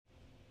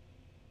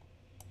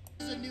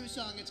It's a new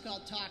song. It's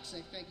called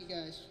Toxic. Thank you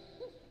guys.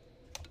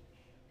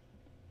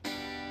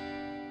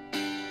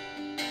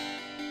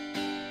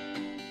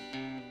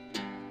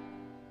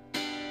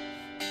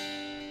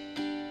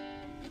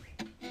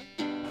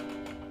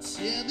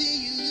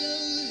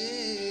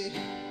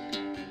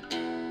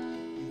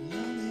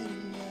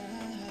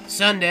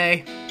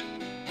 Sunday,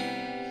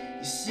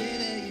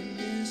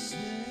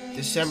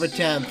 December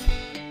 10th.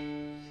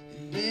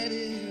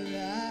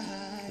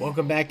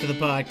 Welcome back to the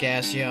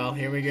podcast, y'all.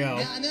 Here we go.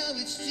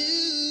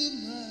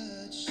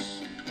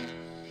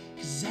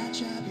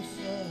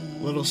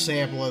 Little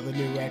sample of the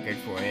new record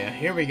for you.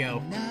 Here we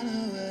go.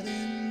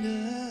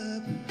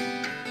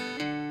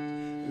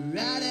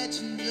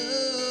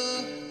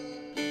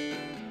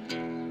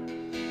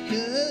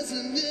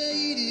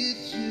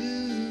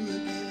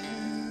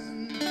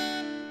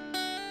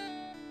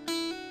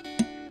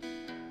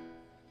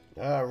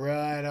 All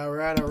right.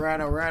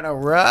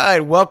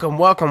 Welcome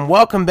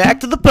back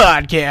to the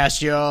podcast,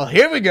 y'all.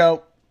 Here we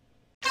go.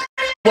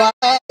 Why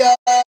are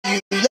you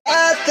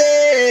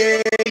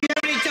laughing? You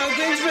have any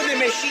tokens for the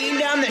machine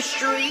down the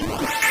street?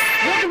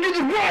 Welcome to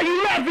the Why Are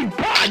You Laughing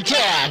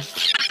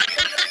podcast.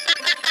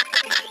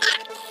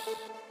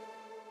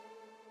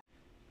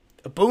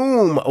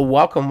 Boom.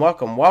 Welcome,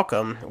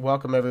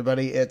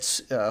 everybody.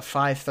 It's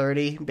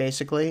 5:30,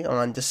 basically,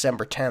 on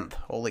December 10th.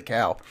 Holy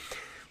cow.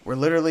 We're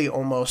literally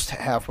almost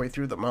halfway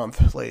through the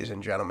month, ladies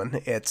and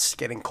gentlemen. It's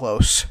getting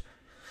close.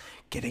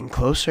 Getting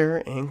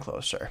closer and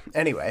closer.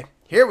 Anyway,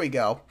 here we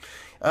go.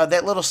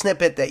 That little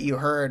snippet that you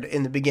heard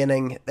in the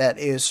beginning, that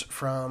is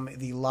from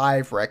the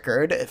live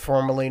record,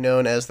 formerly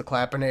known as the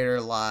Clappernator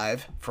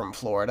Live from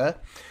Florida.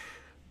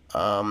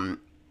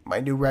 My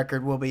new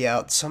record will be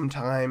out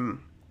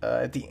sometime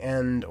at the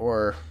end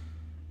or,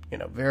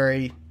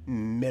 very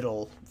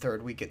middle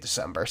third week of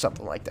December,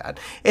 something like that.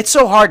 It's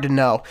so hard to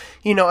know.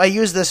 I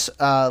use this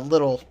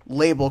little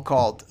label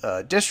called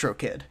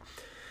DistroKid,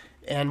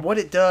 and what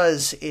it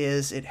does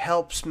is it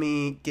helps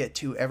me get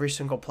to every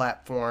single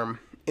platform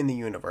in the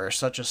universe,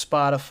 such as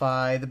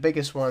Spotify, the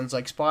biggest ones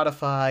like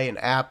Spotify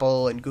and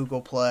Apple and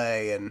Google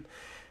Play and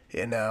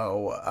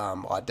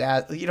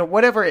Audacity,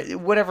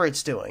 whatever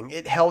it's doing.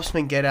 It helps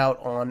me get out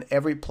on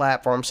every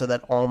platform so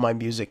that all my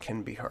music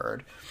can be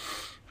heard,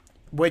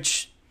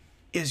 which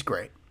is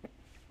great.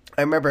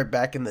 I remember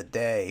back in the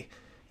day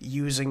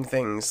using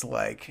things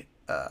like,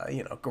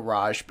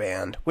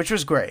 GarageBand, which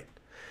was great.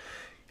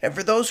 And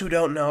for those who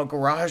don't know,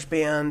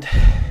 GarageBand,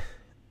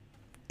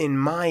 in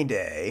my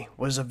day,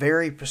 was a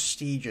very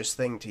prestigious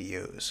thing to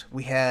use.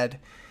 We had,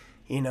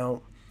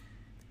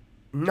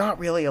 not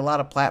really a lot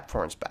of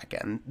platforms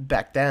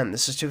back then.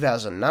 This is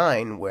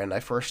 2009 when I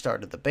first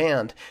started the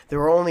band. There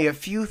were only a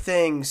few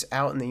things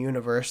out in the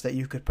universe that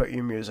you could put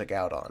your music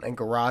out on, and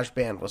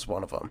GarageBand was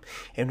one of them.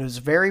 And it was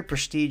very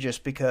prestigious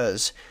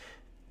because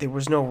there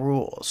was no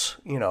rules.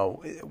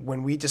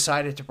 When we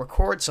decided to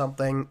record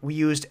something, we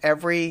used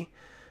every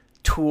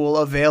tool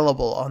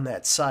available on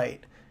that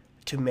site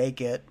to make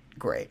it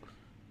great,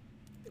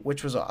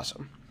 which was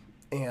awesome.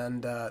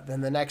 And then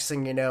the next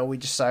thing you know, we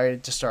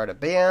decided to start a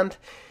band,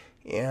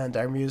 and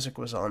our music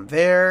was on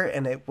there,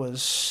 and it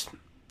was,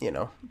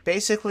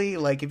 basically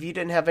like if you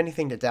didn't have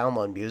anything to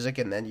download music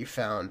and then you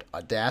found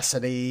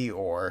Audacity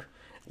or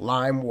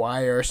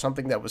LimeWire or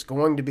something that was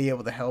going to be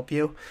able to help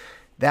you,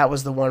 that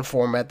was the one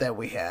format that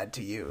we had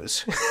to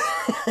use.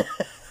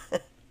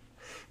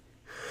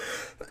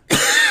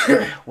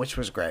 Which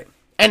was great.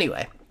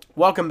 Anyway,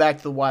 welcome back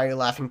to the Why Are You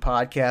Laughing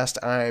podcast.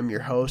 I'm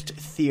your host,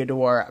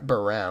 Theodore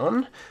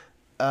Brown.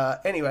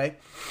 Anyway,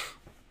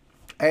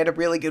 I had a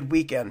really good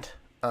weekend.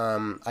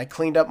 I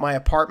cleaned up my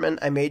apartment.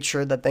 I made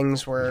sure that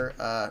things were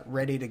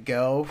ready to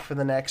go for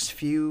the next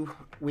few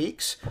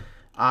weeks.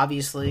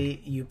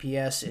 Obviously,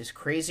 UPS is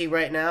crazy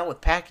right now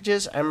with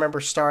packages. I remember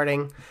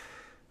starting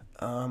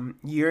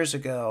years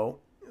ago,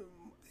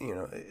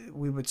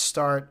 we would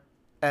start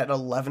at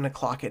 11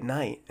 o'clock at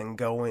night and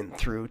go in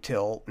through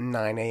till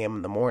 9 a.m.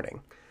 in the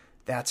morning.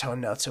 That's how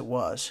nuts it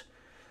was.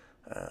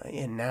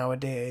 And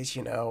nowadays,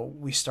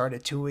 we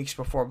started 2 weeks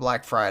before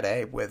Black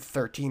Friday with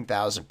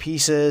 13,000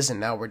 pieces, and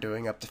now we're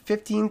doing up to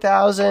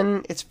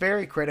 15,000. It's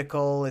very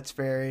critical. It's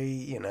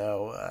very,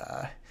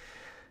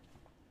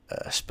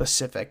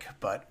 specific,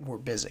 but we're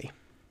busy.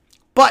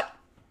 But,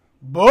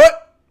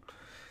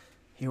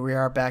 here we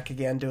are back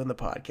again doing the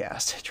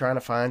podcast, trying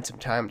to find some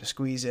time to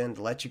squeeze in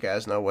to let you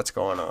guys know what's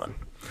going on.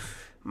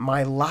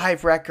 My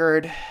live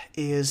record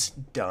is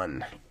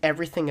done.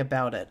 Everything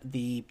about it.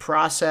 The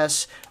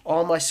process,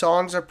 all my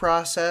songs are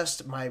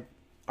processed. My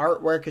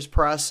artwork is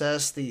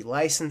processed. The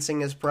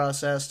licensing is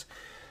processed.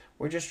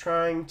 We're just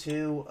trying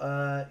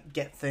to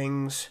get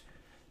things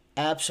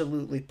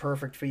absolutely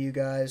perfect for you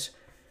guys.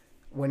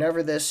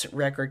 Whenever this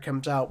record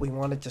comes out, we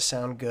want it to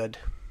sound good.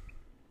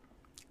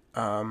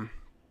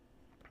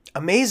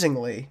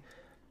 Amazingly,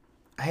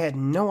 I had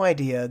no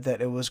idea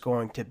that it was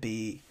going to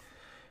be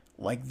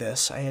like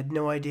this. I had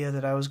no idea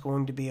that I was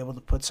going to be able to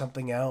put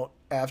something out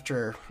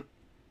after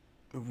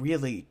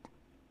really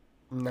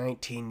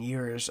 19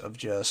 years of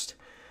just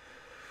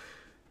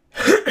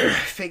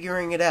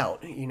figuring it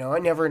out. I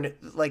never,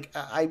 like,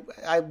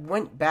 I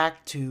went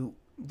back to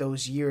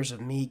those years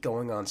of me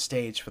going on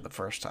stage for the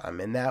first time,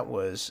 and that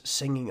was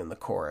singing in the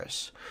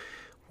chorus,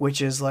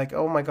 which is like,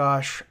 oh my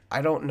gosh,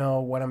 I don't know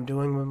what I'm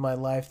doing with my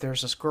life.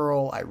 There's this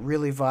girl I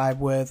really vibe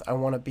with. I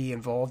want to be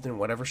involved in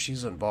whatever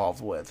she's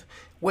involved with,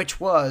 which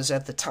was,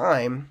 at the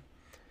time,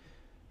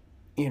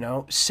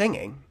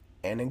 singing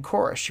and in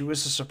chorus. She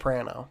was a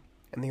soprano.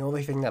 And the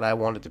only thing that I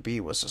wanted to be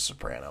was a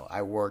soprano.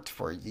 I worked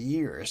for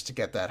years to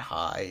get that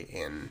high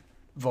in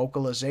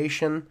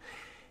vocalization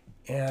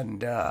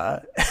and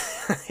to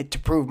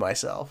prove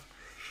myself.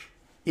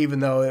 Even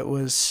though it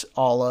was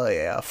all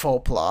a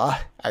faux pas,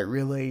 I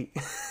really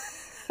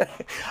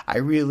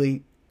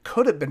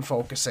could have been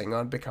focusing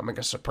on becoming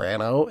a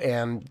soprano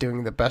and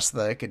doing the best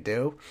that I could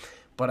do.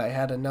 But I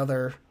had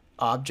another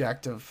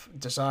object of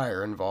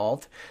desire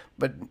involved.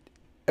 But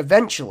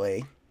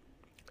eventually,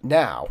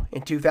 now,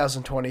 in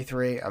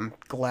 2023, I'm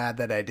glad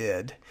that I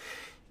did,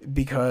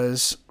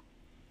 because,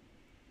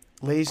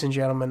 ladies and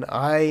gentlemen,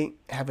 I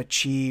have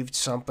achieved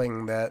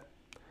something that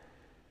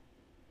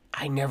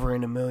I never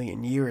in a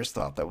million years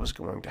thought that was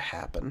going to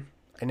happen.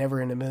 I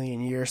never in a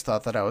million years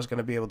thought that I was going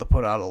to be able to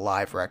put out a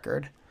live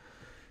record.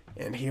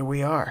 And here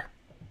we are,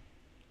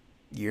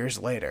 years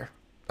later.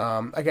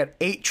 I got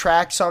 8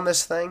 tracks on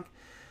this thing.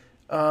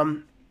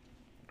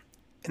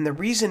 And the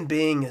reason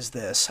being is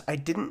this.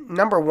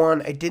 Number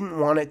one, I didn't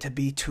want it to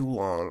be too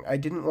long. I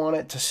didn't want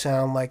it to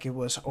sound like it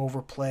was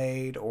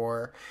overplayed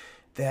or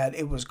that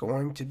it was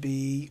going to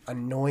be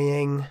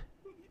annoying.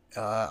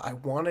 I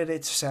wanted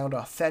it to sound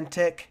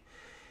authentic.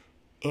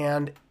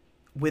 And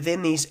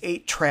within these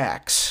 8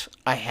 tracks,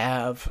 I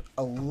have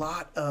a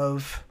lot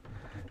of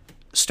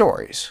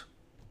stories.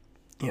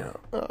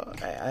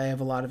 I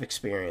have a lot of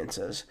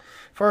experiences.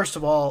 First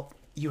of all,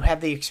 you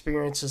have the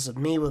experiences of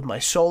me with my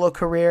solo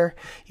career.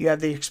 You have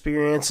the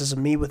experiences of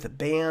me with a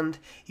band.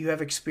 You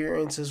have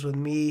experiences with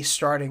me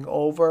starting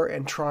over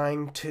and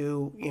trying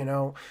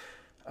to,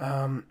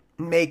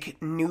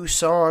 make new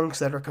songs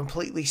that are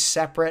completely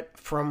separate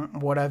from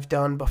what I've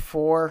done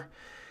before.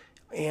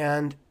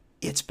 And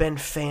it's been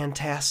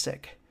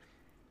fantastic.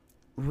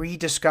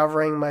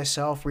 Rediscovering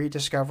myself,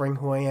 rediscovering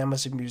who I am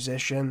as a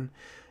musician,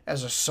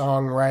 as a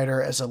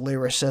songwriter, as a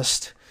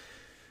lyricist.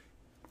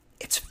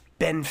 It's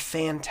been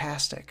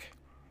fantastic.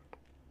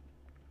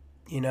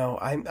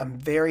 I'm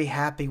very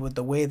happy with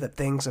the way that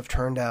things have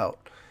turned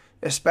out,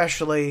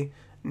 especially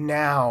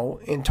now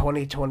in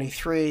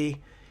 2023,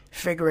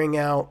 figuring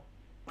out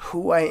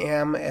who I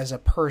am as a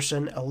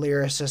person, a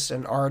lyricist,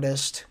 an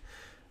artist,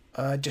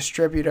 a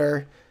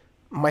distributor.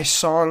 My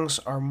songs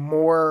are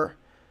more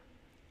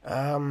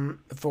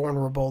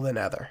vulnerable than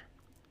ever.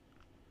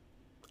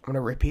 I'm going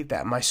to repeat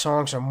that. My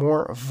songs are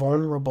more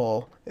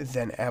vulnerable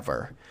than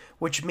ever,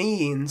 which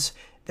means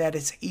that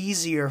it's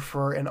easier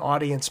for an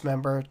audience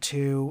member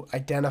to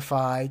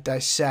identify,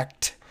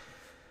 dissect,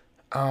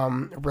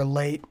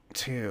 relate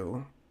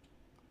to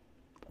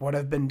what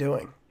I've been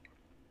doing.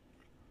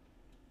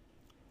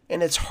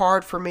 And it's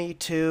hard for me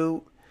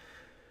to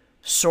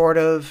sort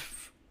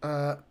of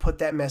put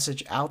that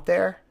message out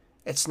there.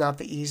 It's not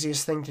the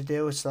easiest thing to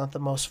do. It's not the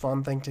most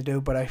fun thing to do,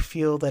 but I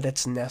feel that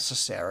it's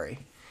necessary.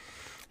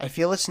 I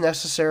feel it's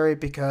necessary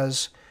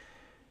because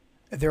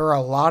there are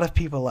a lot of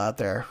people out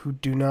there who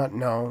do not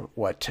know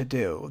what to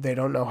do. They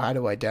don't know how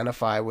to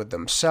identify with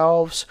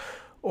themselves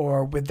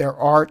or with their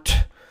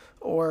art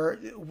or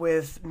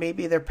with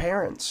maybe their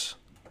parents.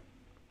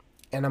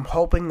 And I'm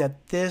hoping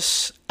that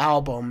this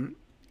album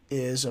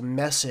is a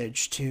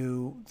message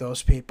to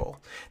those people.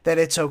 That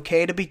it's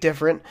okay to be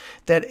different.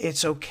 That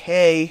it's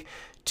okay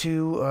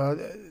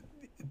to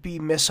be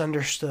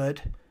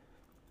misunderstood.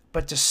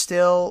 But to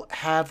still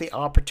have the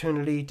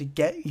opportunity to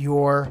get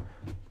your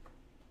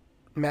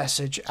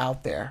message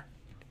out there,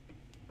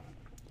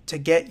 to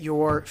get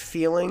your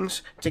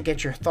feelings, to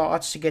get your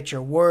thoughts, to get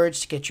your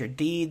words, to get your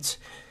deeds.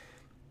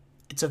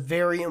 It's a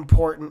very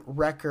important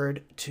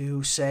record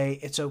to say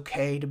it's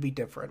okay to be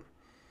different.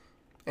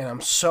 And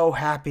I'm so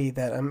happy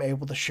that I'm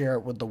able to share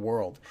it with the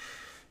world.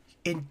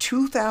 In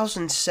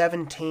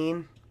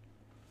 2017,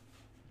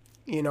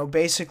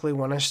 basically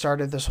when I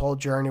started this whole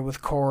journey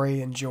with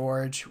Corey and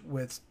George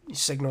with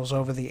Signals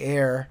Over the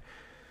Air,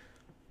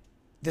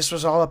 this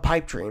was all a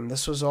pipe dream.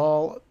 This was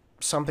all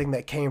something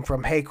that came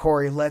from, hey,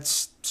 Corey,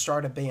 let's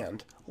start a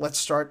band. Let's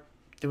start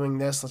doing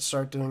this. Let's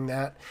start doing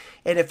that.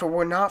 And if it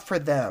were not for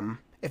them,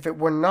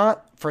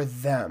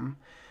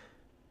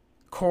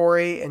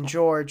 Corey and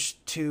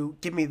George, to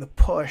give me the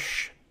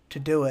push to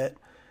do it,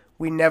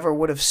 we never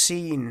would have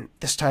seen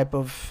this type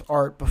of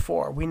art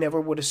before. We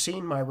never would have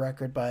seen my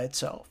record by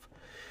itself.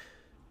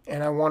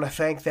 And I want to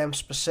thank them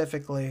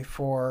specifically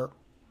for,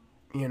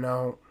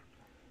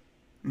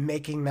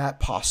 making that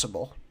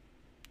possible,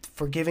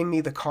 for giving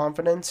me the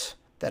confidence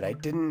that I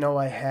didn't know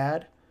I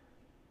had,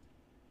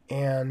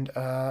 and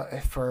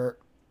for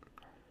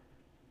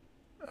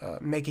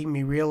making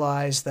me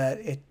realize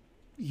that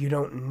you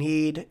don't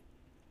need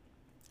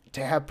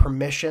to have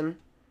permission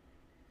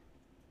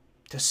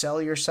to sell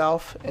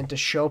yourself and to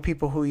show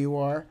people who you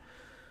are.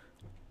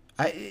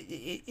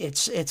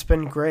 It's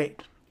been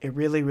great. It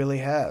really, really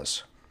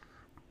has.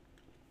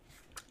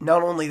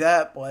 Not only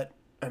that, but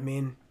I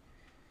mean,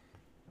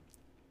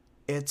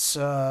 it's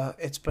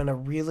been a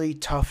really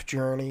tough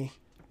journey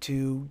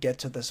to get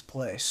to this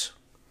place.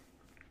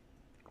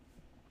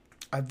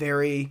 I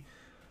very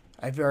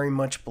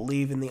much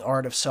believe in the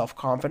art of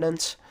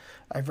self-confidence.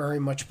 I very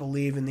much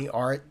believe in the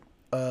art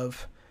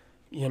of,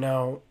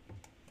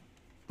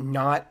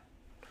 not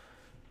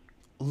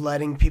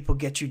letting people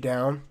get you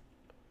down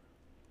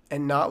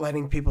and not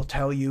letting people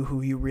tell you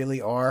who you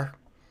really are.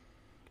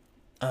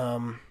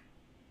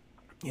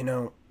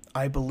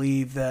 I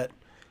believe that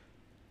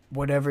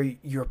whatever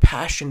you're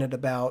passionate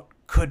about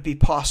could be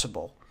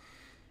possible.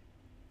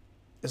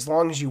 As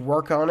long as you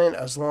work on it,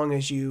 as long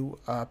as you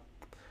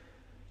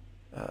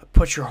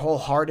put your whole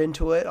heart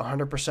into it,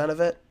 100% of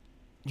it,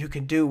 you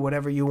can do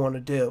whatever you want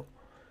to do.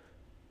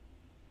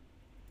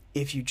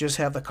 If you just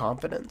have the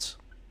confidence.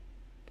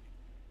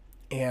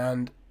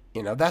 And,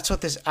 that's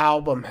what this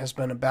album has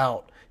been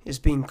about, is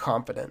being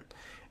confident.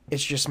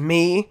 It's just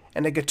me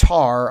and a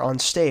guitar on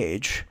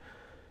stage.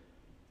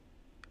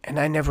 And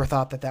I never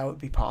thought that would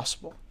be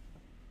possible.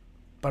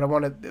 But I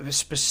want to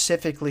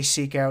specifically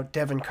seek out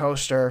Devin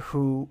Coaster,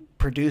 who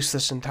produced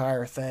this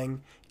entire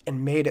thing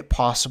and made it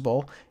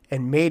possible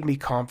and made me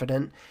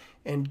confident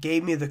and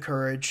gave me the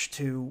courage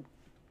to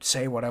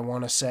say what I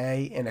want to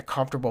say in a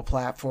comfortable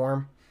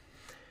platform.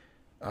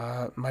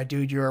 My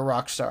dude, you're a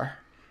rock star.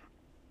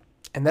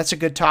 And that's a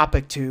good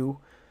topic to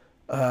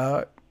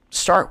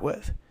start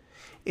with.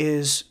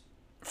 Is,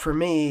 for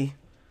me,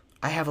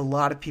 I have a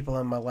lot of people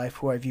in my life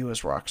who I view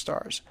as rock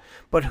stars.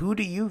 But who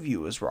do you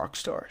view as rock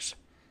stars?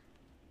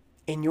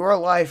 In your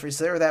life, is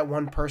there that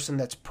one person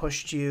that's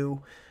pushed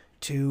you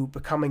to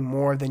becoming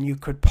more than you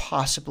could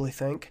possibly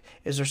think?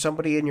 Is there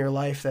somebody in your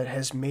life that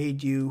has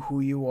made you who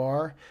you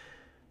are?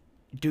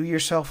 Do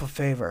yourself a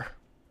favor.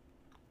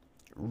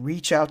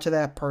 Reach out to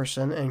that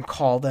person and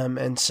call them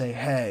and say,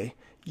 hey,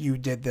 you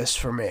did this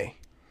for me.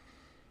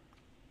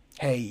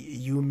 Hey,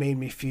 you made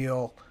me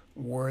feel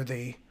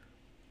worthy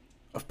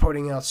of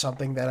putting out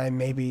something that I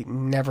maybe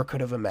never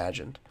could have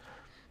imagined.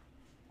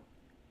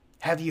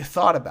 Have you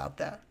thought about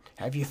that?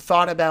 Have you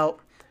thought about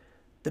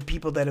the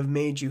people that have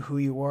made you who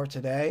you are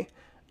today?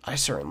 I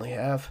certainly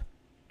have.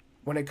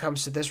 When it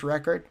comes to this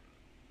record,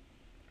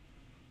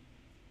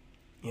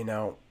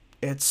 and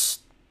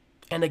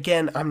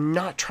again, I'm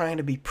not trying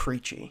to be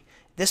preachy.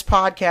 This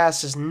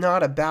podcast is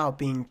not about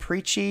being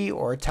preachy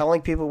or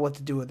telling people what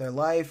to do with their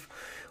life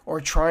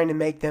or trying to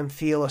make them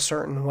feel a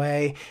certain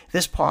way.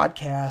 This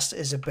podcast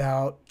is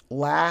about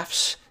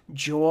laughs,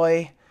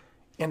 joy,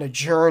 and a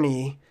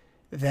journey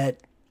that,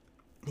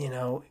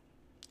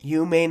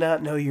 you may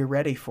not know you're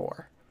ready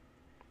for.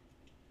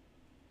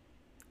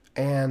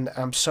 And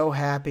I'm so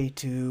happy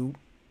to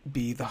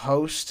be the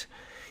host.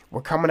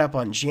 We're coming up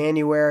on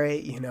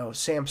January.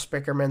 Sam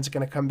Spickerman's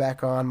going to come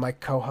back on, my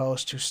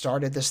co-host, who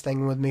started this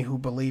thing with me, who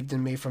believed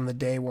in me from the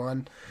day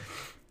one.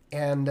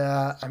 And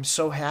I'm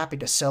so happy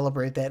to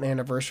celebrate that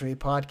anniversary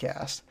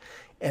podcast.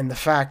 And the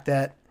fact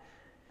that,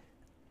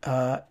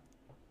 as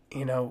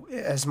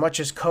much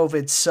as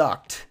COVID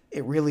sucked,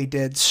 it really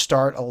did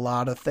start a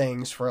lot of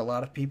things for a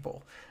lot of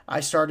people. I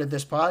started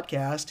this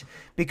podcast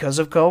because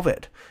of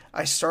COVID.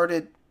 I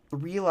started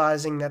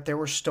realizing that there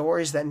were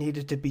stories that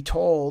needed to be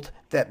told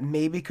that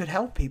maybe could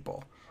help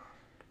people.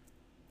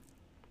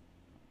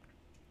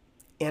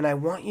 And I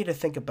want you to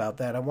think about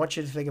that. I want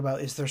you to think about,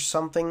 is there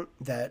something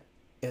that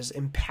has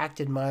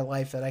impacted my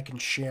life that I can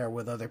share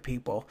with other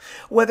people?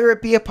 Whether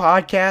it be a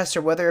podcast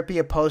or whether it be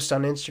a post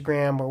on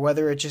Instagram or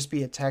whether it just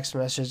be a text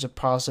message of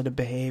positive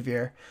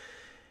behavior.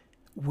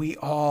 We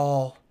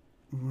all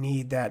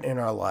need that in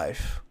our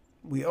life.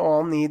 We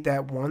all need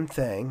that one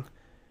thing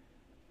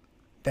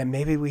that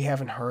maybe we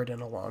haven't heard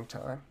in a long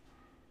time.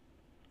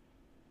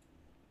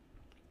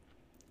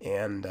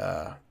 And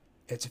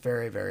it's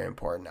very, very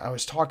important. I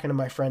was talking to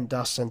my friend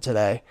Dustin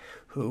today,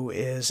 who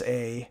is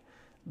the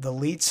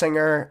lead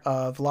singer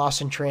of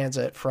Lost in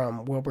Transit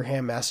from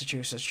Wilbraham,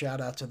 Massachusetts.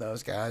 Shout out to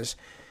those guys.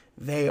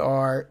 They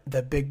are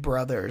the big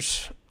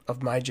brothers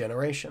of my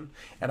generation.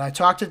 And I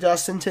talked to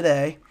Dustin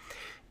today,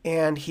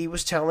 and he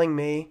was telling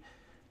me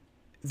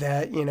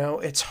that,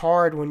 it's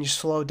hard when you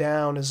slow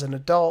down as an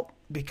adult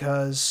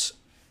because,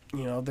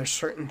 there's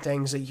certain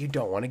things that you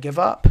don't want to give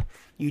up.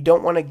 You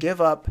don't want to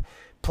give up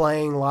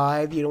playing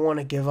live. You don't want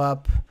to give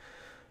up,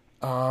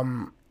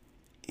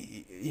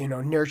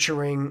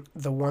 nurturing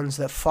the ones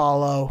that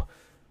follow.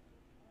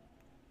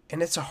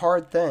 And it's a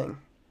hard thing.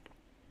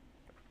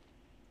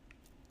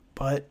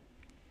 But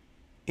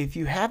if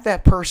you have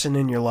that person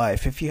in your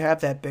life, if you have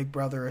that big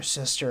brother or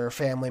sister or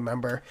family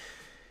member,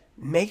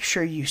 make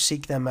sure you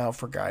seek them out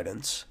for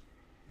guidance.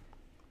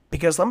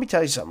 Because let me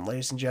tell you something,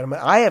 ladies and gentlemen,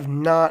 I have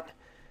not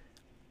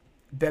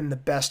been the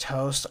best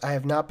host. I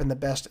have not been the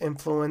best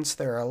influence.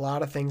 There are a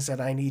lot of things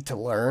that I need to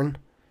learn.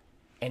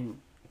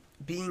 And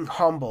being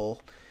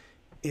humble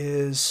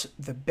is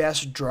the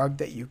best drug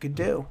that you could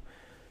do.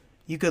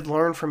 You could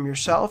learn from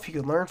yourself. You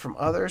could learn from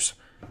others.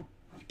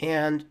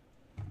 And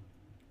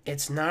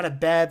it's not a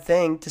bad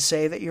thing to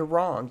say that you're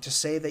wrong, to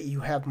say that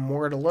you have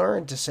more to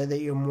learn, to say that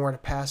you have more to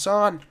pass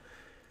on.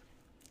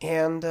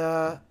 And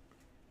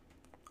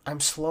I'm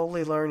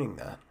slowly learning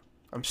that.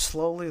 I'm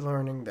slowly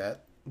learning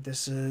that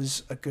this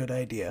is a good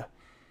idea.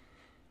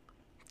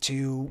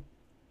 To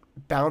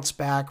bounce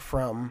back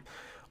from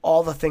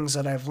all the things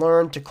that I've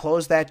learned, to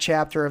close that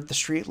chapter of the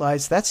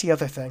streetlights. That's the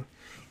other thing,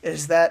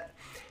 is that,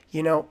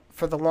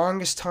 for the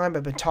longest time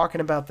I've been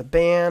talking about the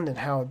band and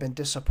how I've been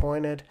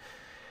disappointed.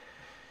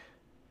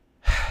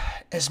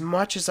 As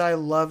much as I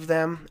love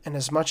them and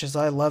as much as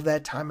I love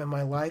that time in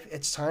my life,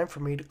 it's time for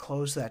me to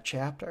close that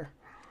chapter.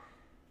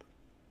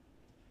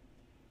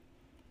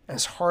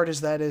 As hard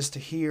as that is to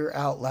hear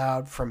out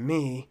loud from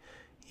me,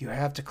 you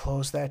have to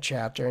close that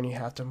chapter and you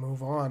have to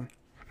move on.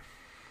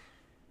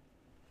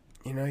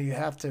 You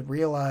have to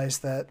realize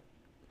that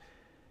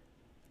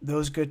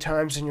those good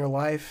times in your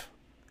life,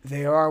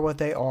 they are what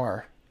they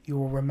are. You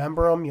will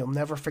remember them. You'll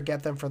never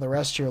forget them for the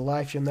rest of your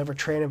life. You'll never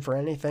trade them for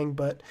anything.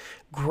 But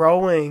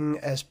growing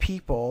as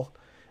people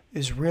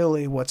is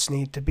really what's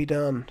need to be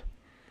done.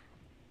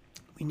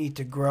 We need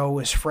to grow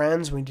as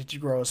friends. We need to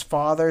grow as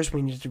fathers.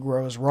 We need to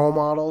grow as role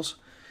models.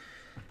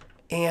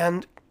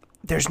 And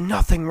there's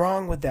nothing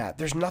wrong with that.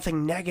 There's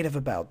nothing negative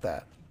about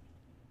that.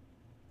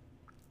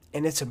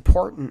 And it's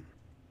important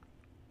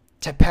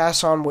to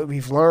pass on what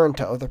we've learned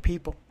to other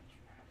people.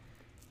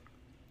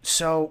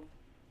 So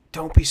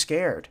don't be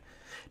scared.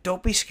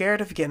 Don't be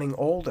scared of getting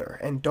older.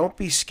 And don't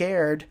be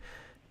scared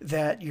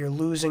that you're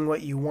losing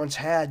what you once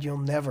had. You'll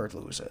never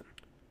lose it.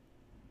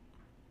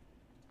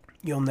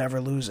 You'll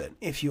never lose it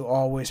if you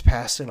always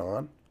pass it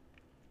on.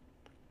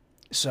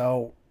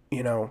 So,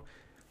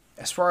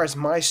 as far as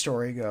my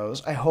story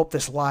goes, I hope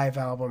this live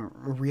album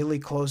really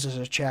closes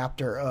a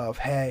chapter of,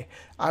 hey,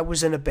 I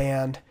was in a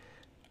band.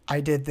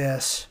 I did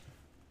this.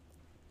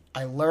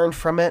 I learned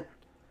from it.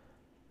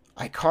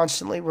 I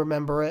constantly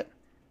remember it.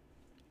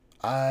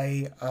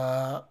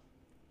 I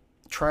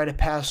try to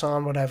pass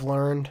on what I've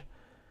learned.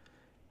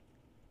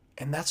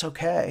 And that's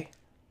okay.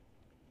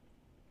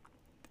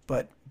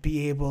 But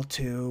be able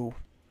to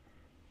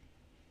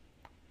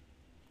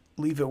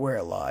leave it where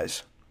it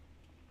lies.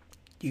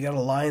 You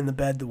gotta lie in the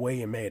bed the way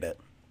you made it.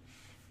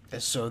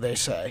 As so they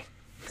say.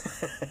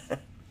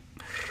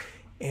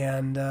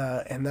 And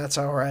that's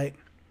alright.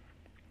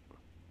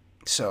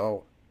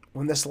 So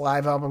when this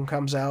live album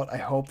comes out, I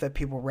hope that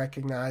people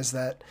recognize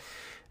that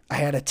I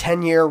had a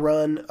 10-year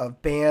run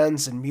of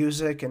bands and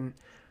music and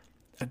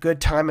a good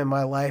time in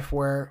my life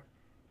where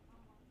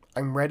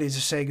I'm ready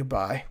to say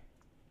goodbye.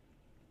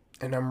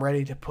 And I'm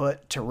ready to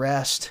put to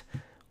rest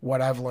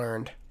what I've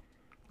learned.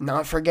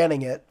 Not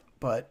forgetting it,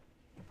 but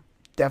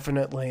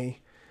definitely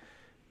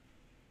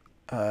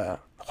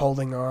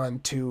holding on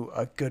to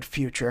a good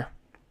future.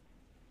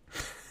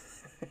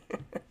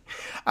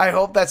 I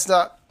hope that's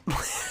not...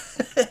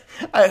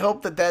 I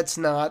hope that that's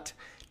not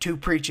too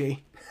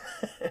preachy.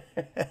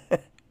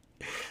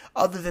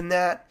 Other than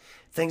that,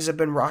 things have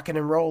been rocking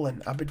and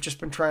rolling. I've just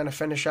been trying to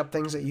finish up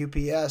things at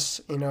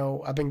UPS.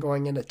 I've been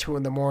going in at 2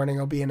 in the morning.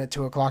 I'll be in at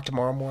 2 o'clock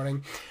tomorrow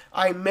morning.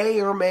 I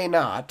may or may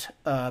not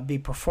be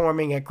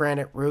performing at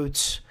Granite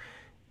Roots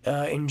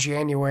in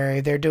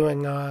January. They're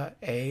doing I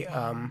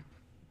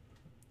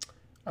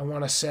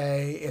want to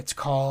say it's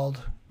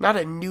called, not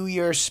a New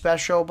Year's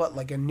special, but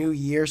like a New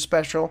Year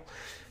special.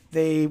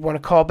 They want to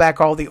call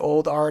back all the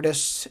old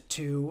artists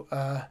to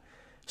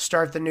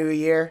start the new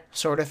year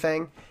sort of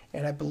thing.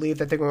 And I believe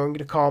that they're going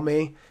to call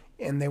me,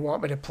 and they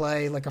want me to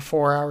play like a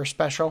 4-hour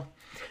special.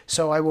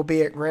 So I will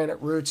be at Granite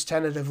Roots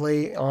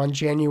tentatively on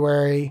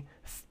January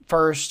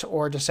 1st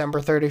or December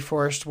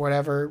 31st,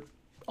 whatever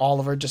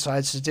Oliver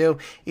decides to do.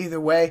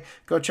 Either way,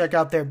 go check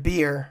out their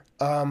beer.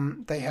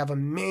 They have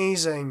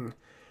amazing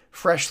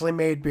freshly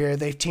made beer.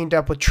 They've teamed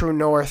up with True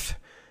North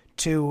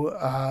to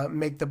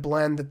make the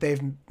blend that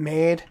they've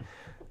made.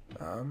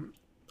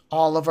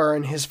 Oliver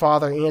and his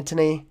father,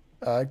 Anthony,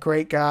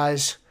 great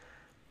guys.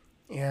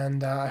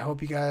 And I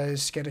hope you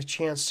guys get a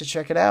chance to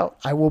check it out.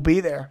 I will be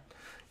there.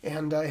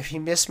 And if you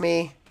miss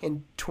me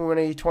in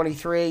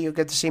 2023, you'll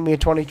get to see me in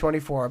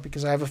 2024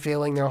 because I have a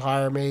feeling they'll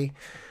hire me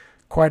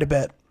quite a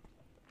bit.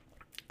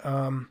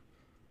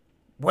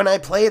 When I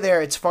play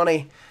there, it's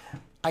funny.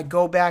 I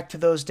go back to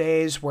those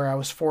days where I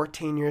was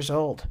 14 years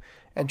old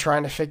and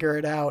trying to figure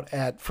it out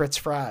at Fritz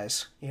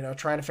Fry's.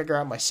 Trying to figure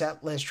out my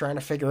set list, trying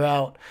to figure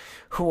out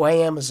who I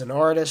am as an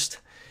artist.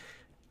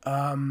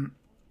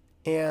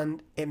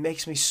 And it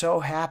makes me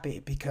so happy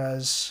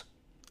because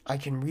I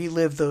can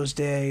relive those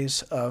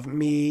days of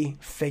me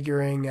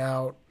figuring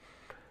out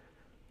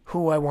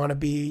who I want to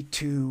be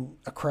to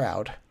a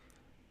crowd.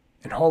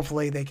 And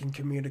hopefully they can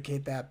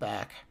communicate that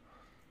back.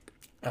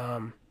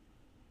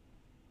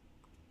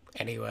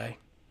 Anyway,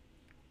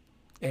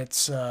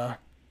 it's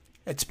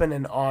been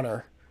an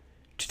honor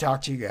to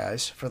talk to you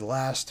guys for the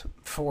last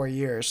 4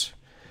 years.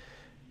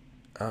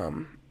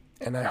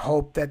 And I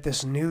hope that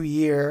this new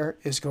year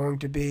is going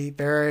to be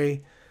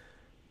very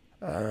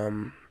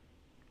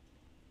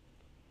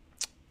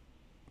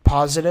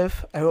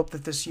positive. I hope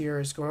that this year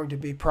is going to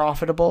be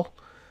profitable.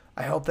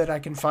 I hope that I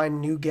can find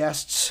new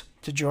guests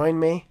to join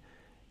me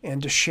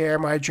and to share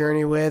my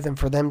journey with, and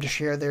for them to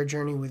share their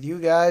journey with you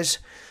guys.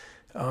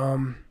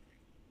 And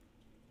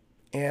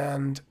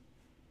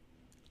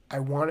I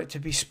want it to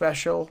be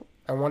special.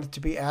 I want it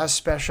to be as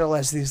special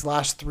as these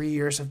last 3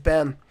 years have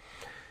been.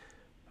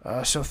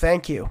 So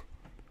thank you.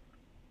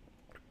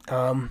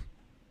 I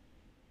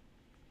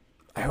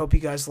hope you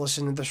guys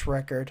listen to this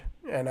record,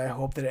 and I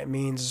hope that it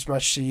means as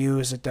much to you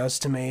as it does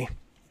to me.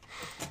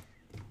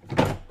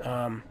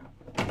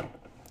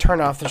 Turn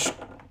off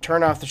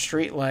the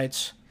street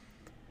lights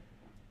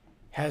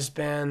has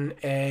been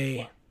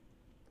a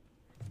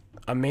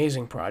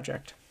amazing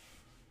project.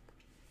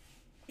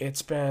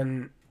 It's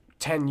been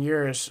 10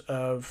 years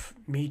of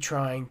me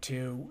trying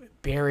to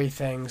bury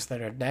things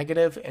that are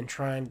negative and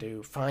trying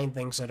to find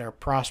things that are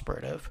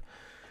prosperative.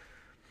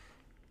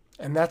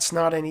 And that's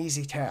not an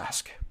easy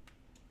task.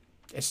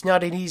 It's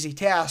not an easy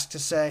task to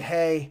say,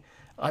 hey,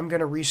 I'm going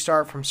to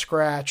restart from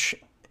scratch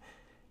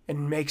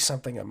and make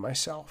something of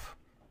myself.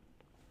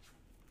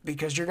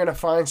 Because you're going to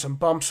find some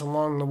bumps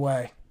along the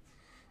way.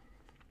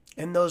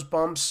 And those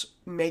bumps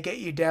may get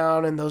you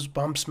down, and those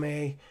bumps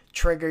may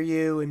trigger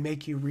you and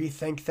make you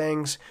rethink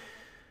things.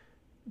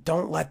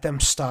 Don't let them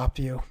stop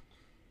you.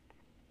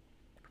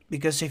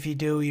 Because if you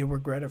do, you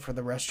regret it for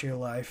the rest of your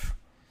life.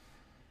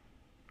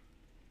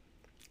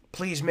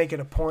 Please make it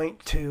a point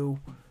to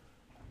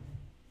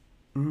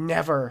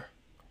never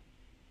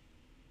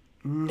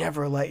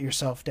let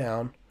yourself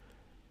down.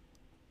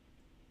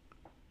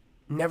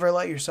 Never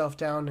let yourself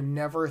down, and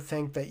never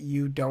think that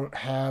you don't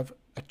have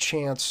a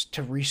chance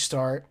to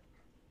restart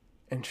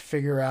and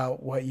figure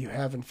out what you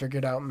haven't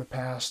figured out in the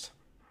past.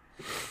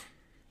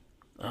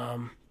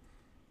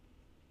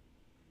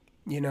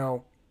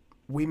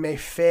 We may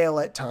fail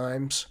at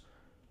times,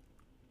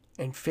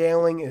 and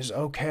failing is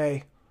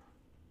okay.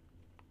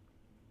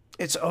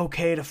 It's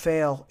okay to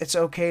fail. It's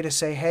okay to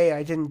say, hey,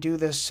 I didn't do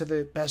this to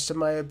the best of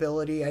my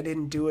ability. I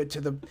didn't do it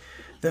to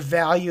the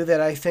value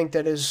that I think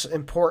that is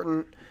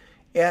important.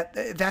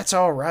 That's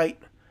all right.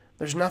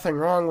 There's nothing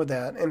wrong with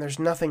that, and there's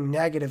nothing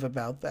negative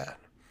about that.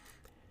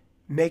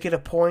 Make it a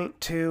point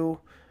to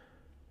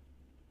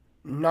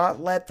not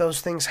let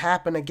those things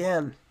happen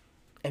again,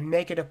 and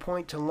make it a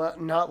point to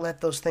not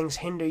let those things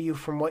hinder you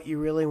from what you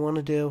really want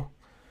to do.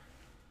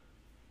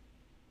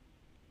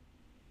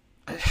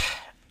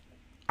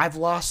 I've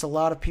lost a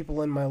lot of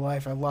people in my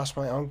life. I've lost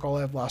my uncle.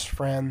 I've lost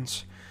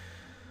friends.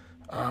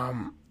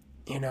 I've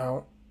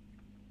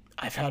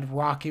had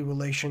rocky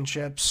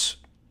relationships.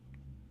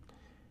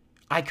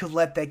 I could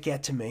let that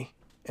get to me.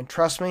 And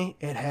trust me,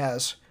 it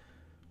has.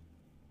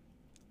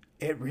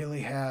 It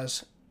really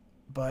has.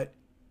 But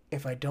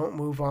if I don't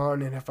move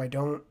on, and if I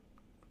don't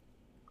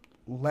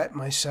let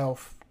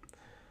myself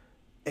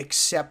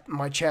accept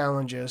my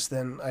challenges,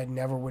 then I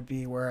never would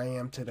be where I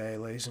am today,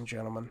 ladies and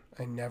gentlemen.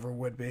 I never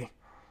would be.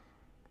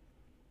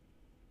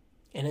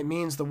 And it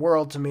means the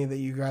world to me that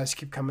you guys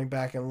keep coming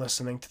back and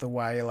listening to the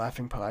Why Are You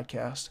Laughing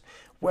podcast.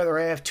 Whether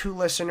I have 2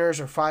 listeners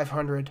or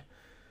 500,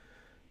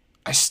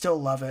 I still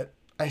love it.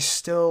 I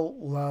still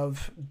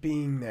love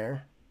being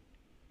there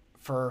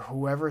for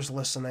whoever's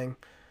listening,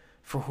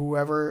 for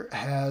whoever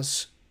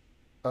has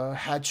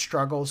had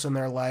struggles in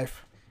their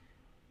life.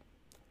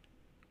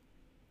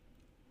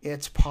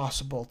 It's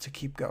possible to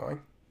keep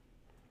going.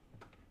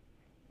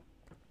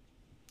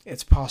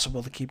 It's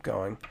possible to keep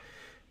going.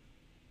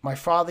 My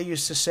father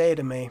used to say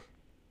to me,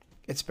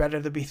 it's better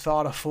to be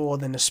thought a fool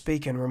than to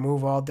speak and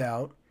remove all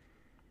doubt.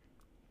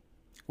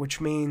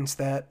 Which means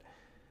that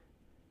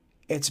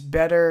it's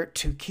better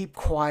to keep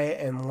quiet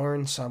and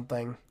learn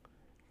something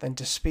than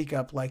to speak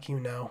up like you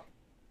know.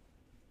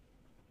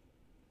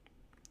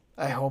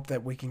 I hope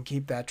that we can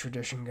keep that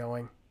tradition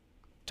going.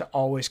 To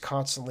always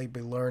constantly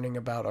be learning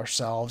about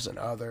ourselves and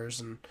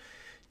others, and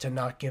to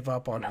not give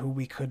up on who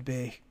we could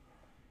be.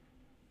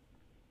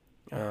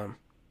 I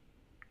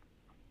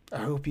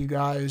hope you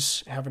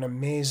guys have an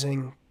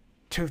amazing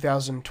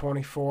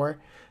 2024.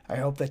 I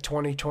hope that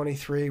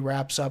 2023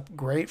 wraps up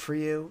great for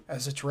you,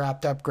 as it's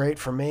wrapped up great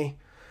for me.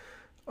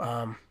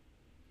 And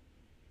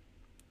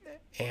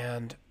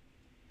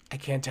I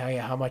can't tell you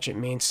how much it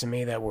means to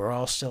me that we're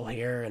all still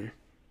here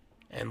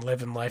and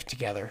living life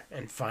together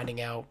and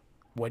finding out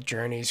what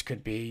journeys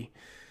could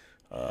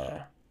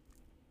lie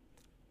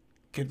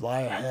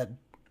ahead.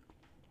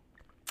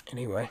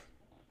 Anyway,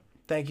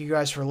 thank you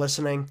guys for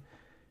listening.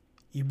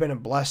 You've been a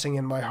blessing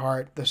in my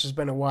heart. This has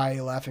been a Why Are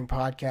You Laughing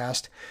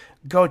podcast.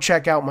 Go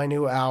check out my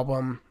new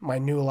album, my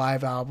new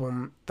live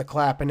album, The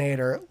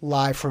Clappinator,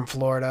 live from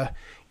Florida.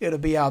 It'll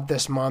be out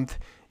this month.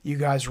 You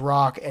guys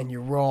rock and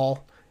you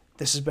roll.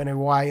 This has been a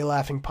Why Are You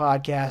Laughing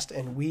podcast,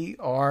 and we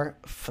are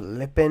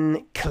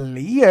flipping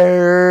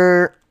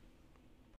clear.